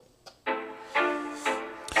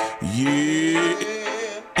Yeah.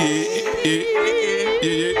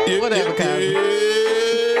 Whatever, Cosby.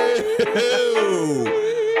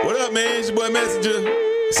 What up, man? It's your boy Messenja.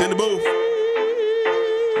 Send the booth.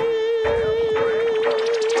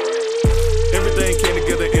 Everything came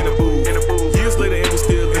together in the booth. Years later, and we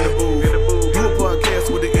still in the booth. Do a podcast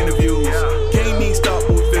with the interviews. Can't even stop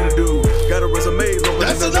what we finna do. Got a resume longer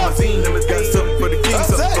than a limousine. Got something for the king,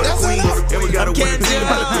 something for the queen. And we got a winner team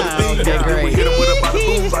by the Philippines. Okay, great. We hit him with a bada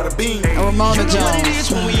boom, bada beam. Ramona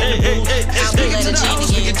Jones.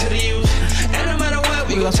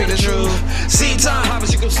 We gonna see the truth. See time,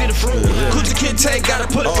 harvest, you gon' see the fruit. Coochie kid take, gotta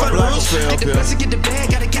put it for the roof. Get the best, get the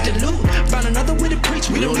bag, gotta get the loot. Find another way to preach,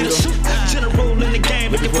 we don't need a suit. General in the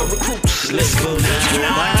game, looking for recruits. Let's go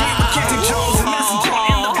now. Canton Jones and Messenja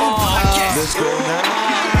in the booth. Let's go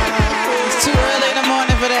now. It's too early in the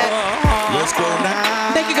morning for that. Let's go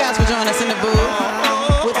now. Thank you guys for joining us in the booth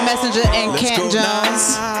with Messenja and Let's Canton go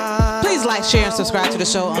Jones. now. Please like, share, and subscribe to the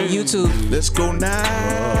show on YouTube, Let's go now.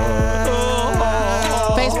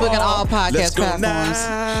 Facebook, and all podcast Let's go platforms,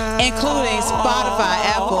 now. including Spotify,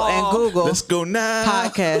 Apple, and Google Let's go now.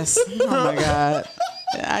 podcasts. Oh my God.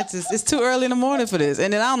 It's too early in the morning for this.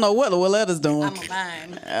 And then I don't know what Walletta's doing. I'm a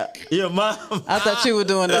mime. Your mom. I thought you were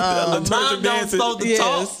doing the Mom don't supposed to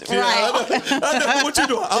talk. yes, right. I know what you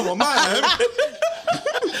doing. I'm a mime.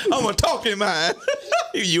 I'm a talking mime.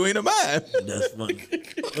 You ain't a mime. That's funny.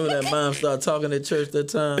 Remember that mom started talking at church that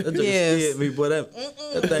time? That just Yes. scared me, boy. That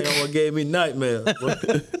thing almost gave me nightmares.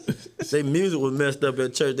 Their music was messed up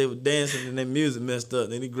at church. They were dancing and their music messed up.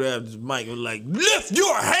 Then he grabbed his mic and was like, lift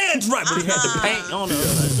your hands right. But he had the paint on it. I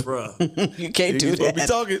was like, bro. You can't do You supposed to be that.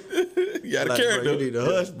 talking. You got a Like, character. bro, you need to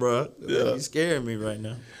hush, bro. Yeah. You scaring me right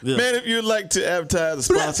now. Yeah. Man, if you'd like to advertise or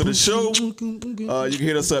sponsor the show, you can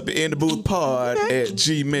hit us up at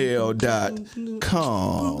intheboothpod@gmail.com.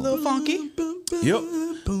 A little funky. Yep.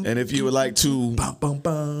 And if you would like to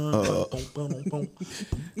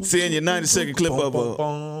send your 90-second clip of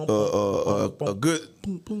a good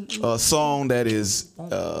song that is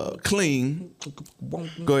clean,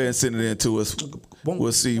 go ahead and send it in to us.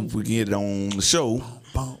 We'll see if we can get it on the show.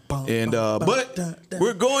 And but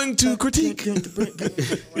we're going to critique.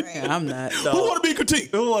 I'm not. Who want to be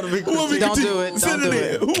critiqued? Who want to be Don't critiqued? do it. Send Don't it do in.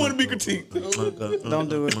 it. Who want to be critiqued? Don't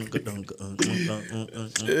do it.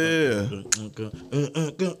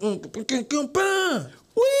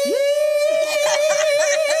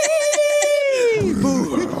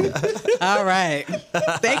 All right.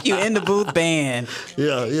 Thank you, In the Booth Band.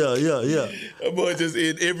 Yeah. That boy just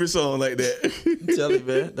in every song like that. Tell you,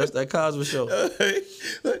 man. That's that Cosby show.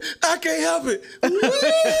 I can't help it.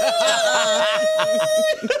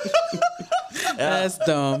 That's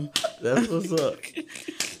dumb. That's what's up.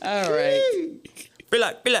 All right.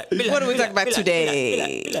 What What are we talking about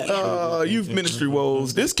today? Youth Ministry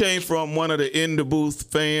Woes. This came from one of the In the Booth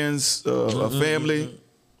fans, a family.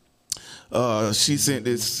 She sent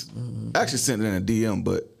this, actually sent it in a DM,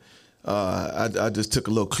 but I just took a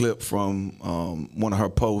little clip from one of her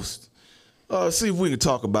posts. See if we can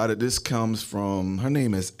talk about it. This comes from, her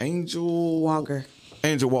name is Angel Walker.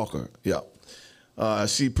 Angel Walker, yeah.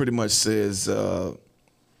 She pretty much says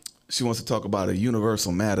she wants to talk about a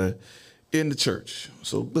universal matter in the church.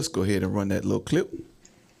 So let's go ahead and run that little clip.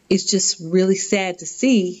 It's just really sad to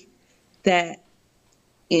see that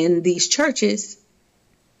in these churches,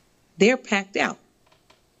 they're packed out.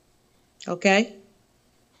 Okay?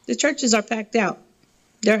 The churches are packed out.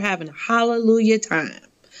 They're having a hallelujah time,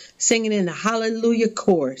 singing in the hallelujah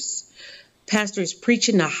chorus. Pastor is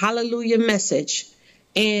preaching the hallelujah message,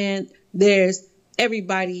 and there's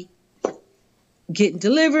everybody getting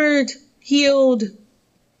delivered, healed.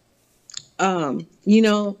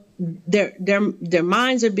 Their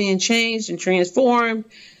minds are being changed and transformed.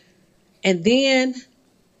 And then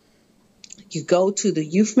you go to the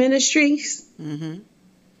youth ministries, the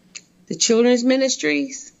children's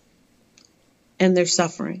ministries, and they're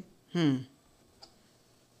suffering.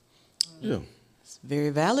 Yeah. It's very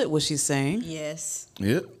valid what she's saying. Yes.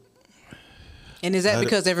 Yep. And is that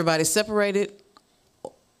because everybody's separated?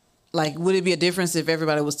 Like, would it be a difference if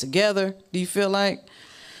everybody was together? Do you feel like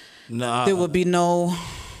there would be no...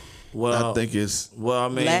 I think it's... Well, I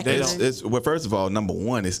mean, well, first of all, number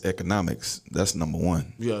one is economics. That's number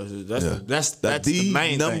one. Yeah, that's the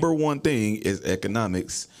main number thing. one thing is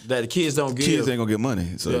economics. That the kids don't give. Kids ain't gonna get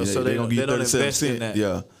money, so, they gonna get 37 cents.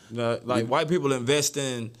 Yeah, like white people invest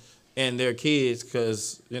in their kids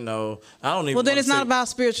because I don't even. Well, then it's not about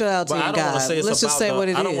spirituality and God. Let's just say what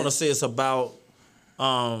it is. I don't want to say it's about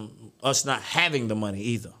us not having the money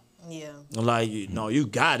either. Yeah. Like you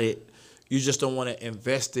got it. You just don't want to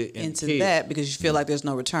invest it into kids. that because you feel like there's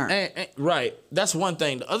no return. Right. That's one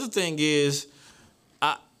thing. The other thing is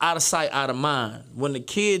out of sight, out of mind. When the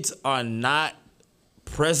kids are not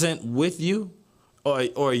present with you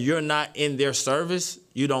or you're not in their service,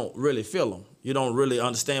 you don't really feel them. You don't really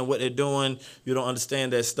understand what they're doing. You don't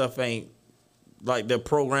understand that stuff ain't like their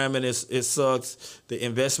programming it sucks. The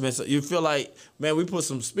investments, you feel like, man, we put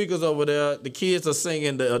some speakers over there. The kids are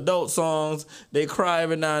singing the adult songs. They cry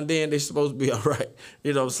every now and then. They're supposed to be all right.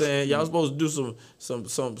 You know what I'm saying? Y'all supposed to do some,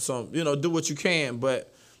 do what you can.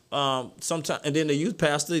 But sometimes, and then the youth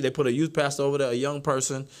pastor, they put a youth pastor over there, a young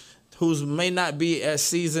person who may not be as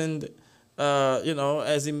seasoned,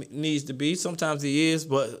 as he needs to be. Sometimes he is,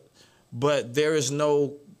 but there is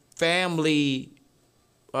no family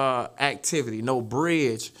activity, no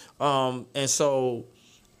bridge. And so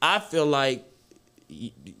I feel like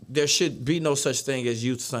there should be no such thing as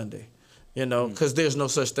Youth Sunday, because there's no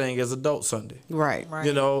such thing as Adult Sunday. Right.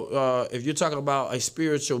 If you're talking about a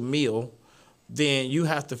spiritual meal, then you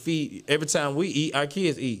have to feed. Every time we eat, our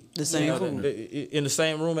kids eat. The same food. In the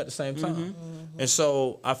same room at the same time. Mm-hmm. And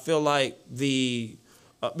so I feel like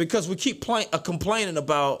because we keep complaining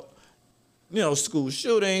about, school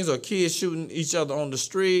shootings or kids shooting each other on the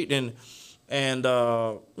street, and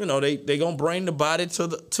they gonna bring the body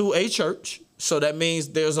to a church. So that means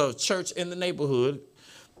there's a church in the neighborhood,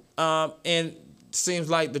 and it seems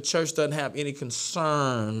like the church doesn't have any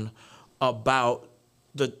concern about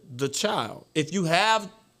the child. If you have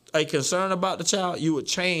a concern about the child, you would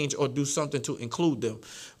change or do something to include them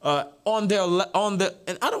on the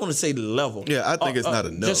and I don't want to say the level. Yeah, I think it's not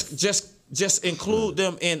enough. Just include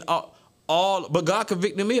them in all, but God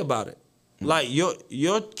convicted me about it. Like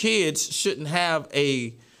your kids shouldn't have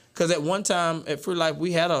because at one time at Free Life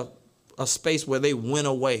we had a space where they went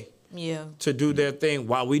away to do their thing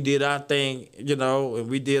while we did our thing, and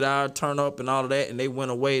we did our turn up and all of that, and they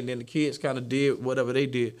went away, and then the kids kind of did whatever they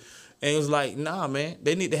did. And it was like, nah, man,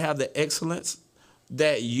 they need to have the excellence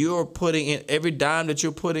that you're putting in. Every dime that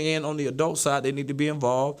you're putting in on the adult side, they need to be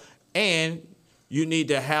involved, and you need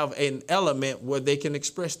to have an element where they can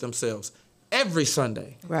express themselves every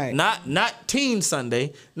Sunday. Right. Not Teen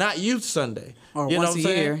Sunday, not Youth Sunday. Or once a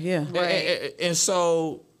year, yeah. Right. And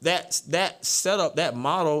so that setup, that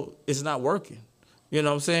model is not working. You know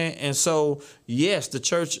what I'm saying? And so, yes, the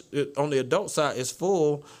church on the adult side is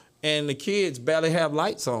full, and the kids barely have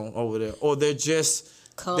lights on over there, or they're just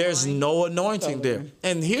there's no anointing there.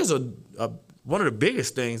 And here's one of the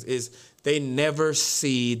biggest things is they never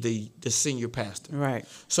see the senior pastor. Right.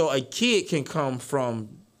 So a kid can come from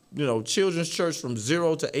children's church from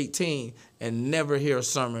 0 to 18 and never hear a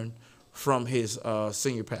sermon from his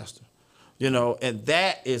senior pastor. And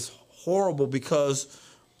that is horrible because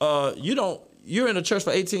you're in the church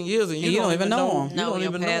for 18 years and you don't even know him. You don't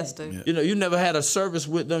even know him. You never had a service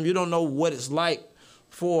with them. You don't know what it's like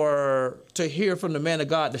to hear from the man of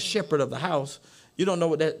God, the shepherd of the house. You don't know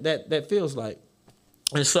what that feels like.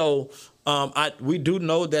 And so we do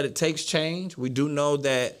know that it takes change. We do know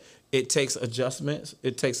that it takes adjustments.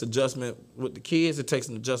 It takes adjustment with the kids. It takes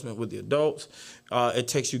an adjustment with the adults. It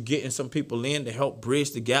takes you getting some people in to help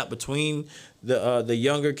bridge the gap between the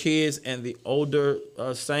younger kids and the older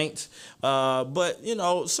saints. But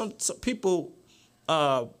some people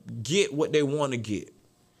get what they want to get.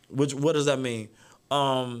 What does that mean?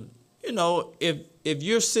 If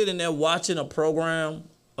you're sitting there watching a program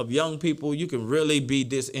of young people, you can really be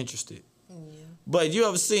disinterested. Yeah. But you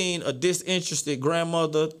ever seen a disinterested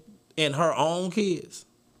grandmother in her own kids?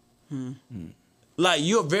 Mm-hmm. Like,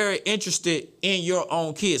 you're very interested in your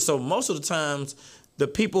own kids. So most of the times, the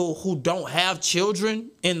people who don't have children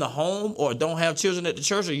in the home or don't have children at the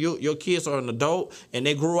church, or your kids are an adult and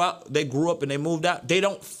they grew up and they moved out, they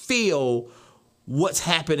don't feel what's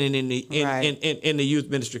happening in the youth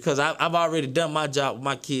ministry, because I've already done my job with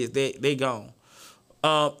my kids. They gone,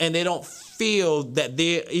 and they don't feel that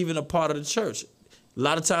they're even a part of the church. A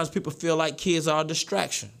lot of times people feel like kids are a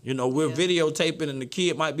distraction. We're videotaping and the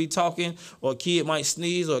kid might be talking, or a kid might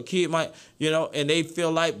sneeze, or a kid might, and they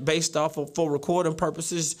feel like based off of for recording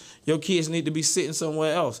purposes, your kids need to be sitting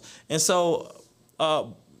somewhere else. And so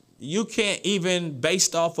you can't even,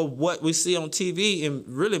 based off of what we see on TV, and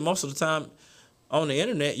really most of the time on the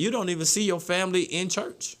internet, you don't even see your family in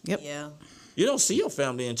church. Yep. Yeah. You don't see your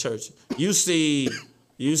family in church. You see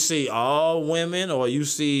all women, or you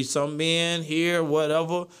see some men here,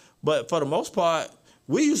 whatever. But for the most part,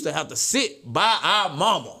 we used to have to sit by our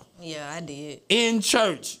mama. Yeah, I did. In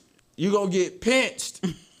church. You gonna get pinched.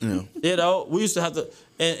 Yeah. We used to have to,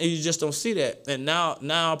 and you just don't see that. And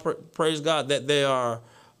now, praise God that there are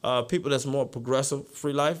people that's more progressive,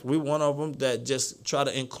 Free Life. We one of them that just try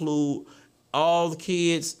to include all the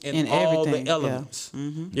kids in all the elements.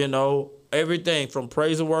 Yeah. You know, everything from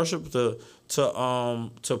praise and worship to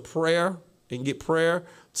prayer and get prayer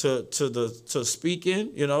to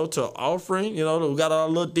speaking, you know, to offering. You know, we got our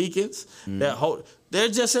little deacons they're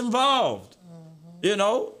just involved. You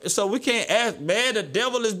know, so we can't ask, man, the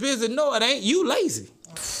devil is busy. No, it ain't. You lazy.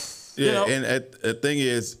 Yeah, you know? and the thing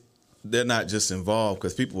is, they're not just involved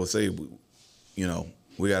because people will say, you know,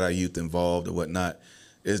 we got our youth involved or whatnot.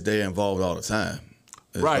 They're involved all the time.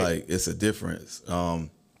 It's like it's a difference. I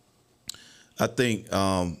think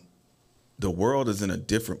the world is in a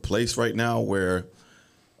different place right now where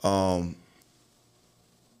you're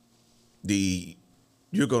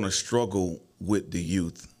going to struggle with the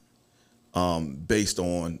youth based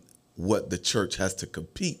on what the church has to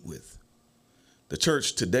compete with. The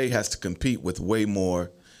church today has to compete with way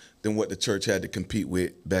more than what the church had to compete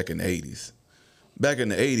with back in the 80s. Back in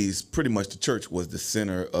the 80s, pretty much the church was the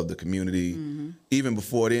center of the community. Even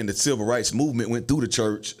before then, the civil rights movement went through the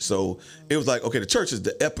church. So it was like, okay, the church is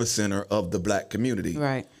the epicenter of the black community.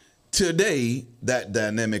 Right. Today, that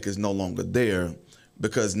dynamic is no longer there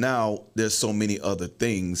because now there's so many other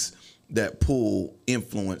things that pull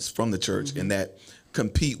influence from the church and that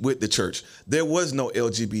compete with the church. There was no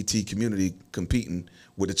LGBT community competing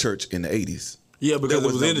with the church in the 80s. Yeah, because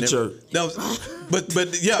it was in the church. But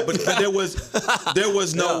there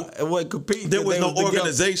was no it wasn't competing. There was no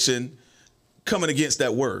organization coming against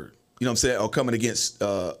that word. You know what I'm saying? Or coming against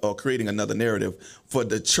or creating another narrative for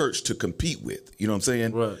the church to compete with. You know what I'm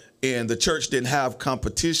saying? Right. And the church didn't have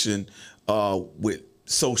competition with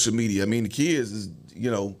social media. I mean, the kids, you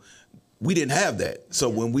know, we didn't have that. So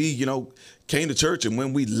when we, you know, came to church and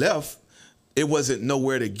when we left, it wasn't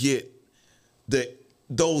nowhere to get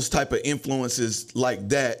those type of influences like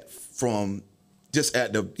that from just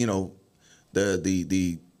at the, you know,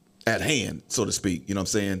 the at hand, so to speak. You know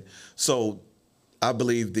what I'm saying? So I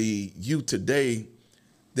believe the youth today,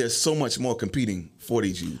 there's so much more competing for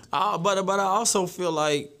these youth. But I also feel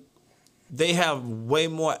like they have way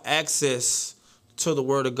more access to the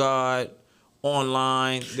Word of God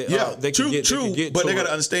online. True. But they got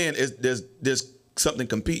to understand there's something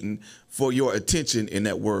competing for your attention in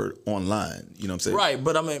that word online. You know what I'm saying? Right.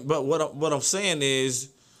 But I mean, what I'm saying is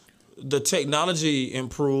the technology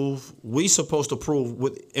improve. We supposed to improve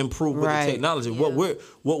with the technology. Yeah.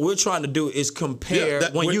 What we're trying to do is compare.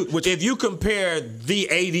 If you compare the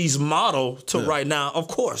 80s model to right now, of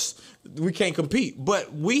course we can't compete.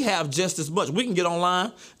 But we have just as much. We can get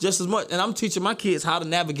online just as much. And I'm teaching my kids how to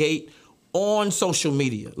navigate on social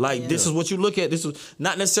media. This is what you look at. This is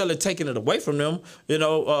not necessarily taking it away from them. You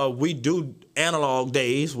know, we do analog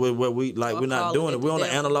days where we're not doing it. We're on an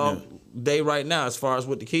analog day right now as far as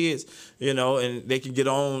with the kids, you know, and they can get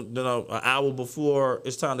on, you know, an hour before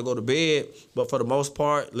it's time to go to bed. But for the most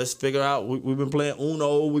part, let's figure out, we've been playing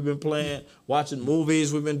Uno, we've been watching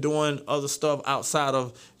movies, we've been doing other stuff outside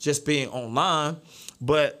of just being online.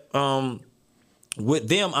 But with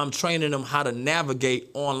them, I'm training them how to navigate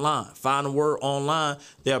online. Find a word online.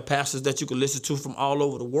 There are pastors that you can listen to from all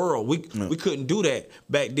over the world. We couldn't do that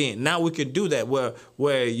back then. Now we can do that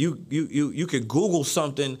where you can Google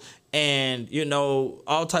something and, you know,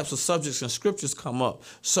 all types of subjects and scriptures come up.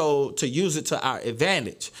 So to use it to our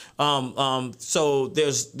advantage. So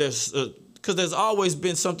there's because there's always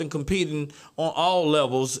been something competing on all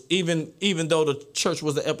levels, even though the church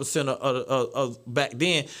was the epicenter of back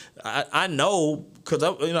then. I know, because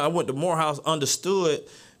I went to Morehouse, understood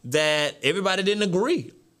that everybody didn't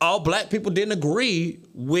agree. All black people didn't agree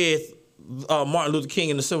with Martin Luther King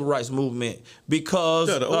and the Civil Rights Movement because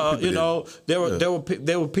you know there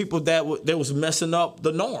were people that was messing up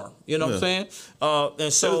the norm. You know what I'm saying?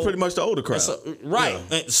 And so it was pretty much the older crowd,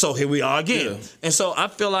 And so here we are again. And so I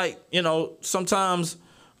feel like, you know, sometimes,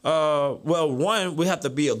 one, we have to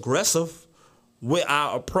be aggressive with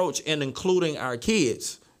our approach in including our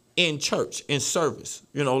kids in church, in service.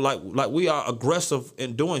 You know, like we are aggressive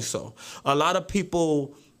in doing so. A lot of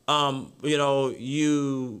people, you know,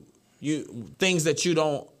 you things that you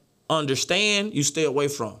don't understand, you stay away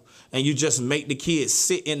from, and you just make the kids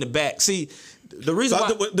sit in the back. See, the reason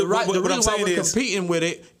why we're competing with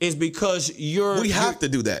it is because we have to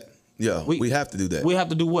do that. Yeah, we have to do that. We have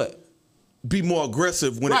to do what? Be more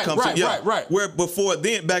aggressive when it comes to right. Where before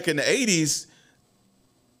then, back in the 80s,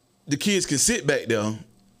 the kids could sit back there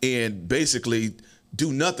and basically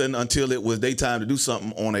do nothing until it was their time to do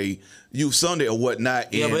something on a youth Sunday or whatnot.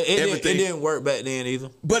 And but it didn't work back then either.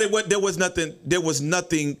 But there was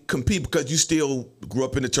nothing compete because you still grew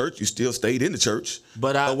up in the church. You still stayed in the church.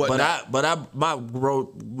 My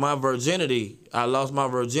virginity, I lost my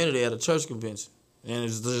virginity at a church convention, and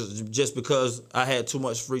it's just because I had too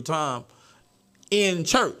much free time, in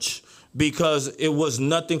church because it was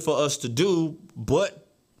nothing for us to do but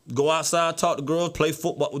go outside, talk to girls, play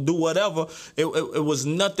football, do whatever. It was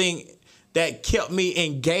nothing that kept me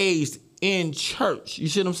engaged in church. You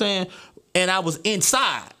see what I'm saying? And I was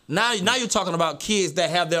inside. Now you're talking about kids that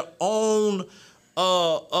have their own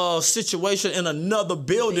situation in another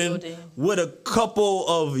building with a couple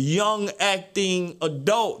of young acting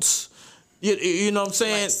adults. You know what I'm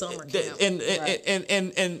saying? Like summer camp.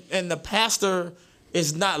 And the pastor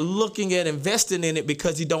is not looking at investing in it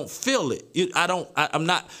because he don't feel it.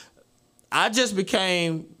 I just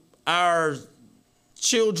became our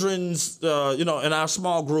children's, in our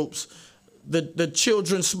small groups, the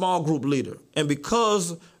children's small group leader. And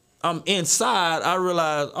because I'm inside, I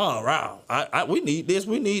realized, oh, wow, we need this,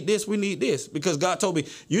 we need this, we need this. Because God told me,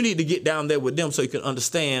 you need to get down there with them so you can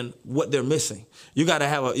understand what they're missing. You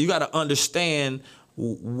gotta understand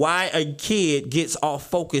why a kid gets off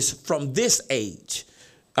focus from this age.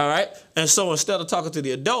 All right. And so instead of talking to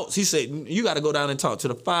the adults, he said, you got to go down and talk to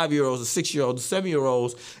the 5-year-olds, the 6-year-olds, the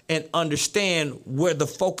 7-year-olds, and understand where the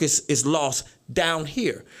focus is lost down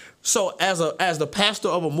here. So as the pastor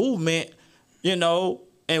of a movement,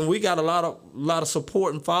 and we got a lot of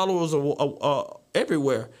support and followers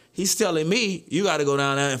everywhere. He's telling me, you got to go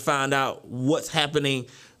down there and find out what's happening,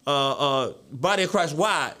 Body of Christ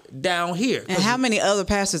wide down here. And how many other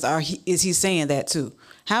pastors is he saying that to?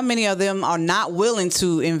 How many of them are not willing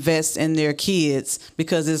to invest in their kids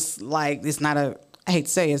because it's not I hate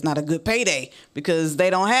to say it's not a good payday because they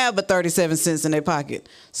don't have but 37 cents in their pocket.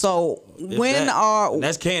 So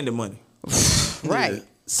that's candy money. Right. Yeah.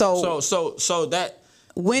 So that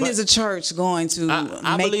when is a church going to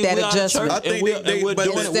I make that adjustment? I think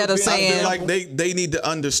instead of saying like they need to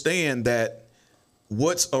understand that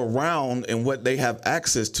what's around and what they have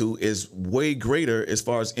access to is way greater as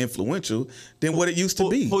far as influential than what it used to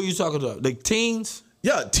be. Who are you talking about? The teens?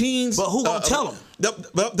 Yeah, teens. But who gonna tell them?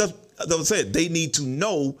 That's what I said. They need to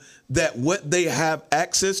know that what they have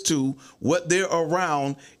access to, what they're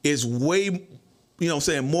around, is way,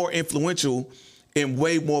 more influential and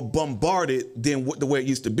way more bombarded than the way it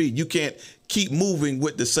used to be. You can't keep moving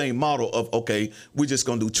with the same model of, okay, we're just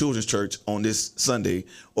going to do children's church on this Sunday,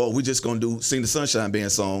 or we're just going to sing the Sunshine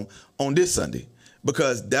Band song on this Sunday.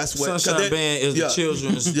 Because that's what Sunshine Band is the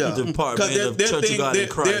children's department of Church of God in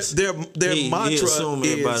Christ. Their mantra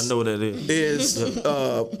everybody know what that is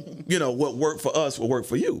what worked for us will work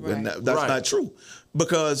for you, right. And that's not true,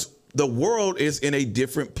 because the world is in a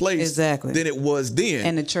different place than it was then.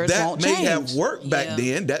 And the church won't change. That may have worked back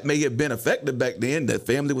then. That may have been effective back then. That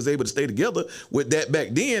family was able to stay together with that back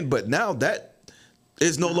then. But now that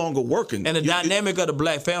is no longer working. And the dynamic of the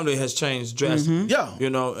black family has changed drastically. Mm-hmm.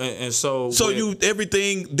 Yeah. And so... So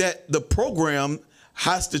everything that the program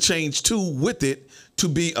has to change with it to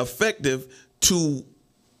be effective to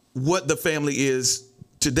what the family is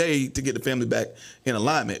today, to get the family back in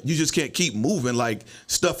alignment. You just can't keep moving like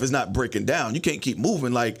stuff is not breaking down. You can't keep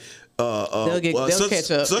moving like they'll catch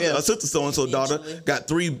up. Sister so-and-so daughter got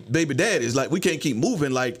 3 baby daddies. Like, we can't keep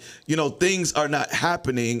moving like, things are not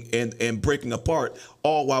happening and breaking apart,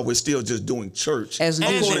 all while we're still just doing church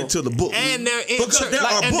according to the book. And they're in church.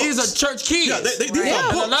 And these are church kids. Yeah, these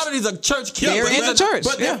are books. A lot of these are church kids. They're in the church.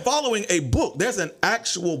 But they're following a book. There's an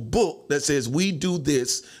actual book that says we do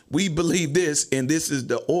this, we believe this, and this is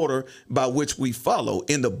the order by which we follow.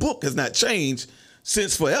 And the book has not changed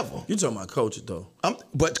since forever. You're talking about coaches, though.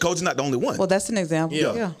 But coach is not the only one. Well, that's an example.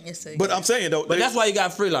 Yeah. But I'm saying, though. But that's why you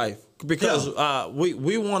got Free Life. Because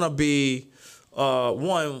we want to be,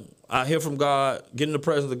 one, I hear from God, get in the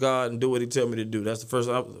presence of God, and do what He tell me to do. That's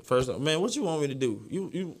the first. Man, what you want me to do?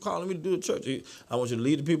 You calling me to do a church? I want you to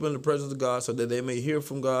lead the people in the presence of God so that they may hear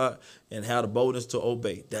from God and have the boldness to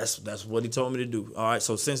obey. That's what He told me to do. All right.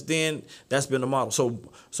 So since then, that's been the model.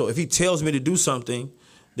 So if He tells me to do something,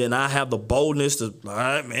 then I have the boldness to, all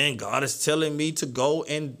right, man, God is telling me to go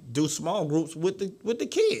and do small groups with the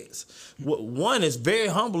kids. One is very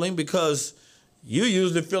humbling because you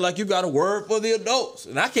usually feel like you got a word for the adults,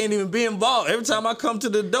 and I can't even be involved. Every time I come to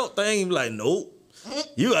the adult thing, I'm like, nope,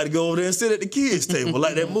 you got to go over there and sit at the kids' table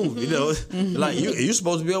like that movie, Like you're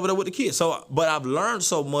supposed to be over there with the kids. So, but I've learned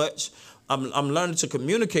so much. I'm learning to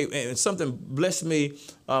communicate, and something blessed me.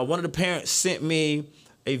 One of the parents sent me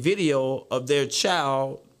a video of their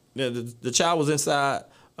child. The child was inside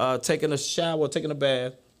taking a shower, taking a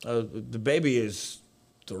bath. The baby is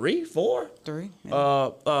 3, 4? 3.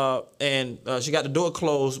 Yeah. And she got the door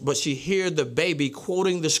closed, but she heard the baby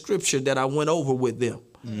quoting the scripture that I went over with them.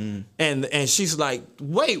 Mm. And she's like,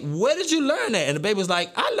 wait, where did you learn that? And the baby was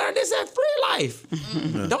like, I learned this at Free Life.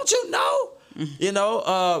 Mm. Don't you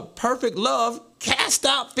know? Perfect love cast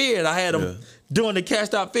out fear. And I had them doing the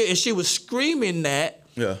cast out fear, and she was screaming that.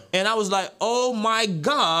 Yeah. And I was like, oh my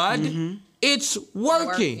God, it's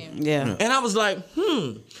working. Yeah. And I was like,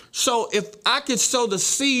 So if I could sow the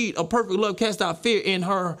seed of perfect love, cast out fear in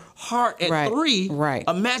her heart at 3,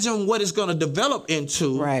 imagine what it's going to develop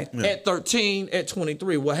into at 13, at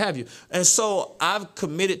 23, what have you. And so I've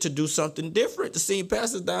committed to do something different. The senior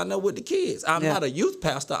pastors down there with the kids. I'm not a youth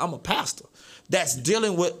pastor. I'm a pastor that's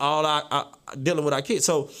dealing with dealing with our kids.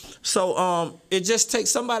 So it just takes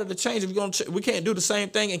somebody to change. If you're gonna, we can't do the same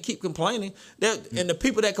thing and keep complaining. And the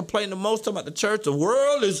people that complain the most about the church, the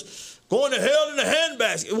world is going to hell in a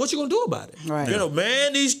handbasket. What you gonna do about it? Right. You know,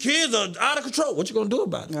 man, these kids are out of control. What you gonna do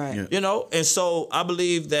about it? Right. Yeah. You know, and so I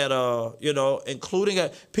believe that you know, including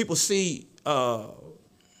people see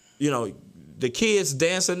you know, the kids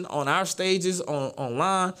dancing on our stages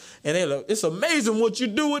online, and they're like, it's amazing what you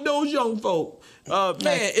do with those young folk.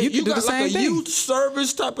 Man, you got like a youth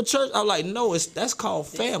service type of church. I'm like, no, that's called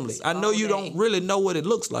family. I know you don't really know what it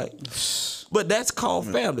looks like, but that's called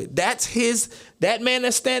family. That's that man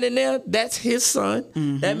that's standing there, that's his son.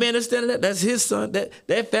 That man that's standing there, that's his son.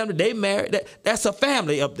 That family, they married. That's a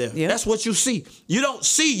family up there. Yeah. That's what you see. You don't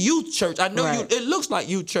see youth church. I know it looks like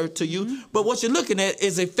youth church to you, but what you're looking at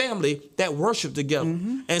is a family that worship together.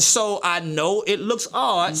 And so I know it looks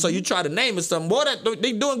odd. So you try to name it something. Boy,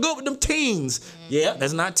 they doing good with them teens. Yeah,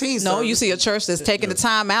 that's not teens. No, you see a church that's taking the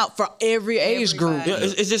time out for every age group. Yeah,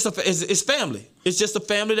 it's just it's family. It's just a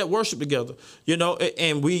family that worship together, you know,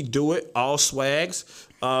 and we do it all swags.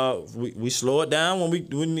 We slow it down when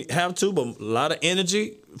we have to, but a lot of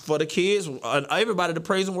energy for the kids, everybody to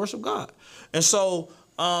praise and worship God. And so,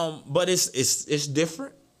 but it's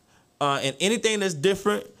different, and anything that's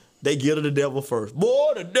different, they get to the devil first.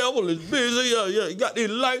 Boy, the devil is busy. Yeah, you got these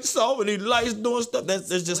lights off and these lights doing stuff. That's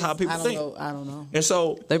just how people think. I don't know. And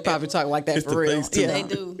so they probably talk like that for real. Yeah, they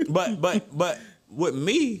do. But with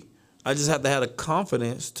me, I just have to have the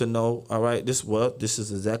confidence to know, all right, this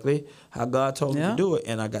is exactly how God told me to do it,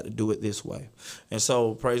 and I got to do it this way. And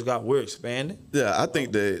so, praise God, we're expanding. Yeah, I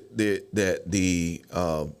think that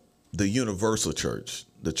the universal church,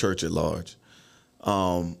 the church at large,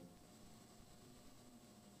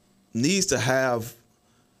 needs to have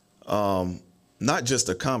not just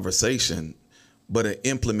a conversation, but an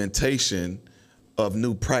implementation of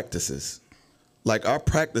new practices. Like, our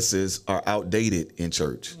practices are outdated in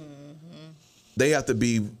church. They have to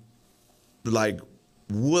be like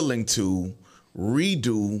willing to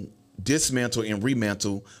redo, dismantle, and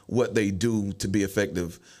remantle what they do to be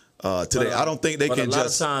effective today. I don't think they can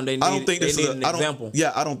just. I don't think this is an example.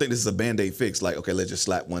 Yeah, I don't think this is a Band-Aid fix. Like, okay, let's just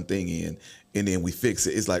slap one thing in and then we fix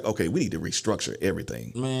it. It's like, okay, we need to restructure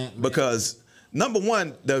everything. Man. Because number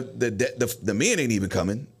one, the men ain't even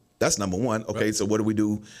coming. That's number one. Okay, so what do we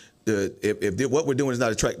do? If what we're doing is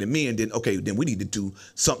not attracting men, then we need to do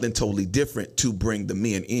something totally different to bring the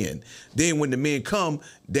men in. Then when the men come,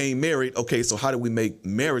 they ain't married. Okay, so how do we make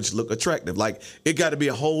marriage look attractive? Like, it got to be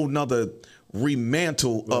a whole nother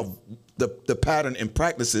remantle of the pattern and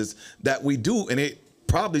practices that we do, and it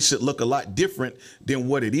probably should look a lot different than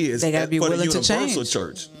what it is. They got to be willing to change.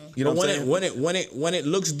 Church. You know but what I'm saying? when it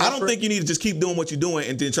looks different, I don't think you need to just keep doing what you're doing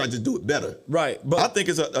and then try to do it better. Right. But I think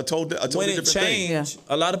it's a totally different thing.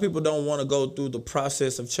 A lot of people don't want to go through the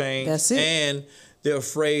process of change. That's it. And they're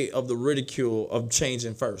afraid of the ridicule of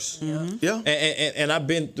changing first. Yeah. And I've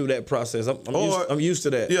been through that process. I'm used to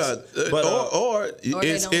that. Yeah. But, or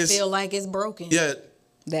they don't feel like it's broken. Yeah.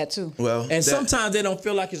 That too. Well, and sometimes they don't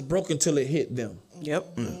feel like it's broken till it hit them.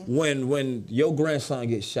 Yep. When your grandson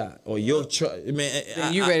gets shot or your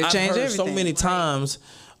man, you ready to change everything. So many times,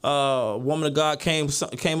 a woman of God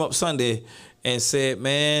came up Sunday and said,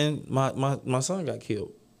 "Man, my son got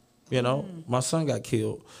killed. You know, my son got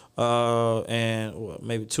killed, and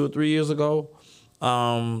maybe 2 or 3 years ago,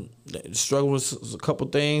 struggled with a couple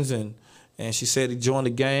things, and she said he joined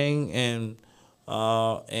the gang and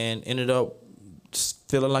ended up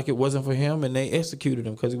feeling like it wasn't for him, and they executed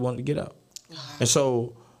him because he wanted to get out." And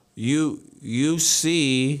so you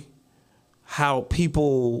see how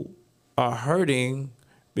people are hurting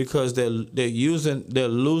because they're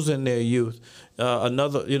losing their youth.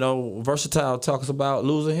 Another, Versatile talks about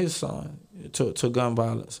losing his son to gun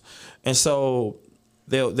violence, and so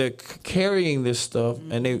they're carrying this stuff,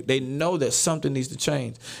 and they know that something needs to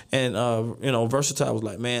change. And Versatile was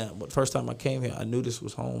like, man, the first time I came here, I knew this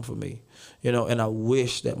was home for me, and I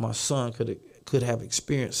wish that my son could have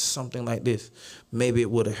experienced something like this. Maybe it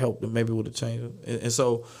would have helped him. Maybe it would have changed him. And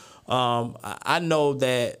so I know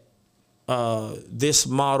that this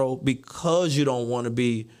model, because you don't want to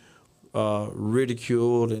be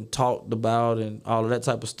ridiculed and talked about and all of that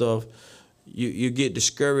type of stuff, you get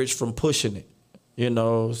discouraged from pushing it. You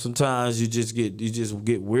know, sometimes you just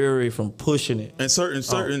get weary from pushing it. And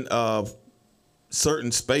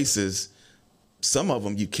certain spaces, some of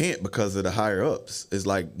them you can't because of the higher ups. It's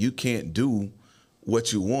like you can't do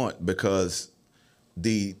what you want because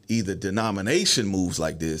either denomination moves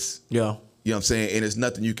like this. Yeah. You know what I'm saying? And there's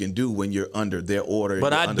nothing you can do when you're under their order.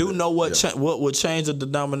 But I do know what would change a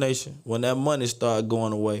denomination when that money start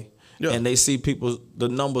going away. Yeah. And they see the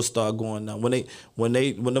numbers start going down. When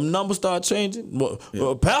the numbers start changing,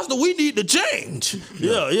 Pastor, we need to change.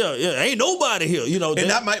 Yeah. Ain't nobody here, you know. And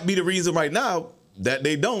that might be the reason right now that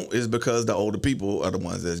they don't, is because the older people are the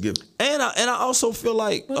ones that's giving. And I also feel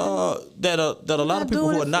like that a lot of people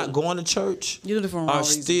who are not going to church are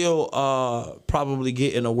still probably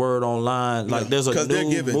getting a word online. Like there's a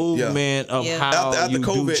new movement of how after you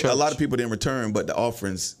COVID, do church. a lot of people didn't return, but the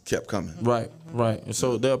offerings kept coming. Right. And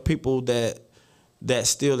so there are people that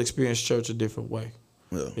still experience church a different way.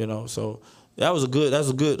 Yeah. You know, so that was a good.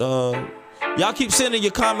 Y'all keep sending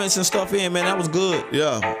your comments and stuff in, man. That was good.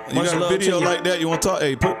 Yeah. You got a video like that you want to talk?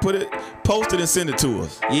 Hey, post it and send it to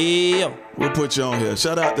us. Yeah. We'll put you on here.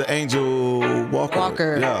 Shout out to Angel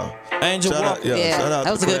Walker. Yeah. Angel Walker. Shout out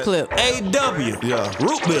that was a good clip. A.W. Yeah.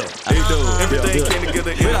 Root Bill. Everything came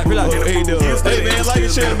together. A-Dub. Hey, man, like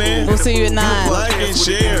and share, man. We'll see you at 9. Like and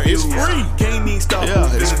share. It's free.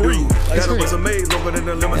 Yeah, it's free. Got a resume longer than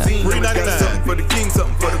a limousine. $3.99. Something for the king,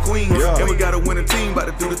 something for the queen. And we got a winning team, about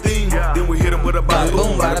to do the thing. Then we hit them with a bada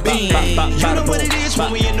boom, bada bing. You know what it is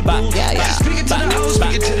when we in the booth. Speaking to the hoes,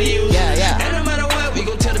 speaking to the youth. And no matter what, we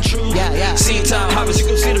gon' tell the truth. See time, harvest, you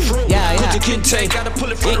gon' see the fruit. Put the kid take, gotta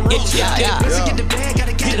pull it for the roof. Get the bag,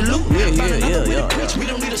 gotta get the loot. We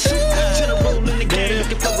don't need a suit. Tell the roll in the game,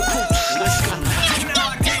 looking for recruits. Let's go.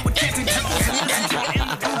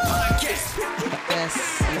 Yes.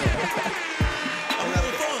 I'm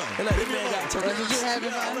having fun. What you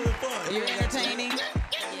having fun? You're entertaining.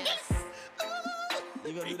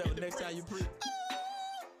 You gonna do that next time you preach?